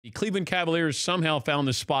The Cleveland Cavaliers somehow found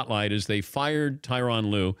the spotlight as they fired Tyronn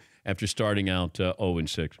Lue after starting out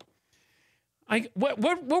 0-6. What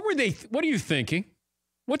were they? What are you thinking?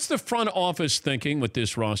 What's the front office thinking with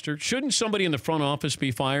this roster? Shouldn't somebody in the front office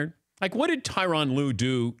be fired? Like, what did Tyronn Lue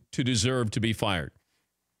do to deserve to be fired?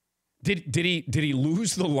 Did he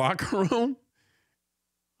lose the locker room?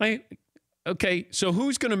 Okay, so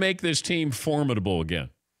who's going to make this team formidable again?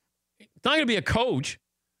 It's not going to be a coach.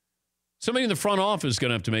 Somebody in the front office is going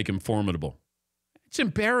to have to make him formidable. It's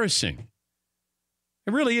embarrassing.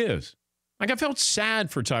 It really is. Like, I felt sad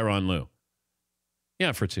for Tyronn Lue.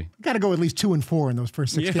 Yeah, Fritzy. Got to go at least 2-4 in those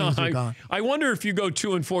first 6 games are gone. I wonder if you go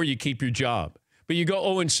 2-4, you keep your job. But you go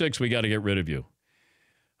 0-6, we got to get rid of you.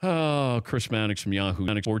 Oh, Chris Mannix from Yahoo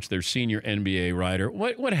Sports, their senior NBA writer.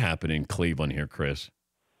 What happened in Cleveland here, Chris?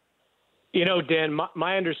 You know, Dan,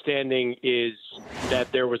 my understanding is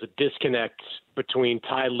that there was a disconnect between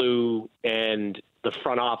Ty Lue and the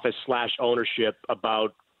front office / ownership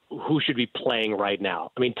about who should be playing right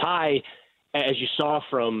now. I mean, Ty, as you saw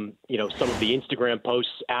from, some of the Instagram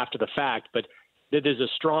posts after the fact, but there's a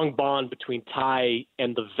strong bond between Ty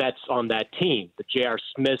and the vets on that team, the J.R.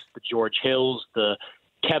 Smiths, the George Hills, the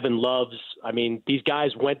Kevin Loves. I mean, these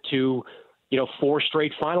guys went to 4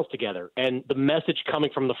 straight finals together. And the message coming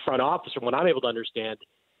from the front office, from what I'm able to understand,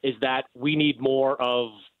 is that we need more of,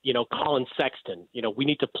 Colin Sexton. We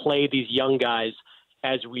need to play these young guys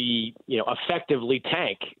as we, effectively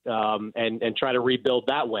tank and try to rebuild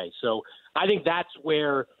that way. So I think that's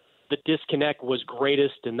where the disconnect was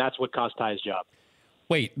greatest, and that's what cost Ty's job.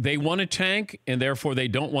 Wait, they want to tank, and therefore they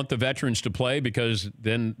don't want the veterans to play because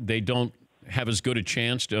then they don't have as good a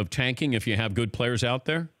chance of tanking if you have good players out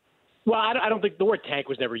there? Well, I don't think the word tank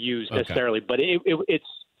was never used necessarily, but it's,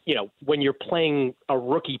 when you're playing a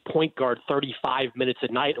rookie point guard 35 minutes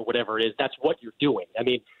a night or whatever it is, that's what you're doing. I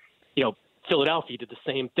mean, Philadelphia did the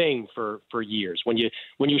same thing for years. When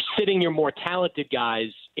you're sitting your more talented guys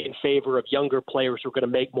in favor of younger players who are going to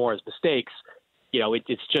make more as mistakes,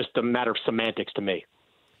 it's just a matter of semantics to me.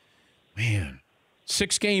 Man,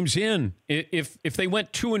 6 games in, if they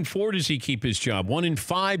went 2-4, does he keep his job?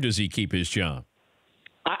 1-5, does he keep his job?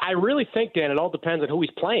 I really think, Dan, it all depends on who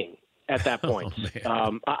he's playing at that point.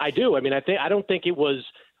 I do. I mean, I don't think it was.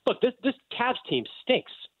 Look, this Cavs team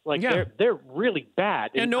stinks. Like they're really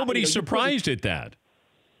bad, and nobody's surprised at that.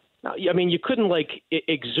 I mean, you couldn't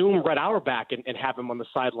exhume Red Auerbach and have him on the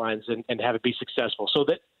sidelines and have it be successful. So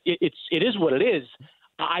that it is what it is.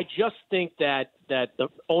 I just think that the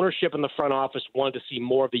ownership in the front office wanted to see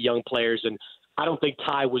more of the young players, and I don't think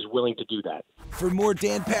Ty was willing to do that. For more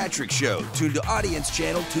Dan Patrick Show, tune to Audience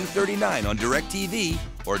Channel 239 on DirecTV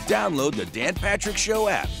or download the Dan Patrick Show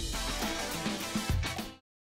app.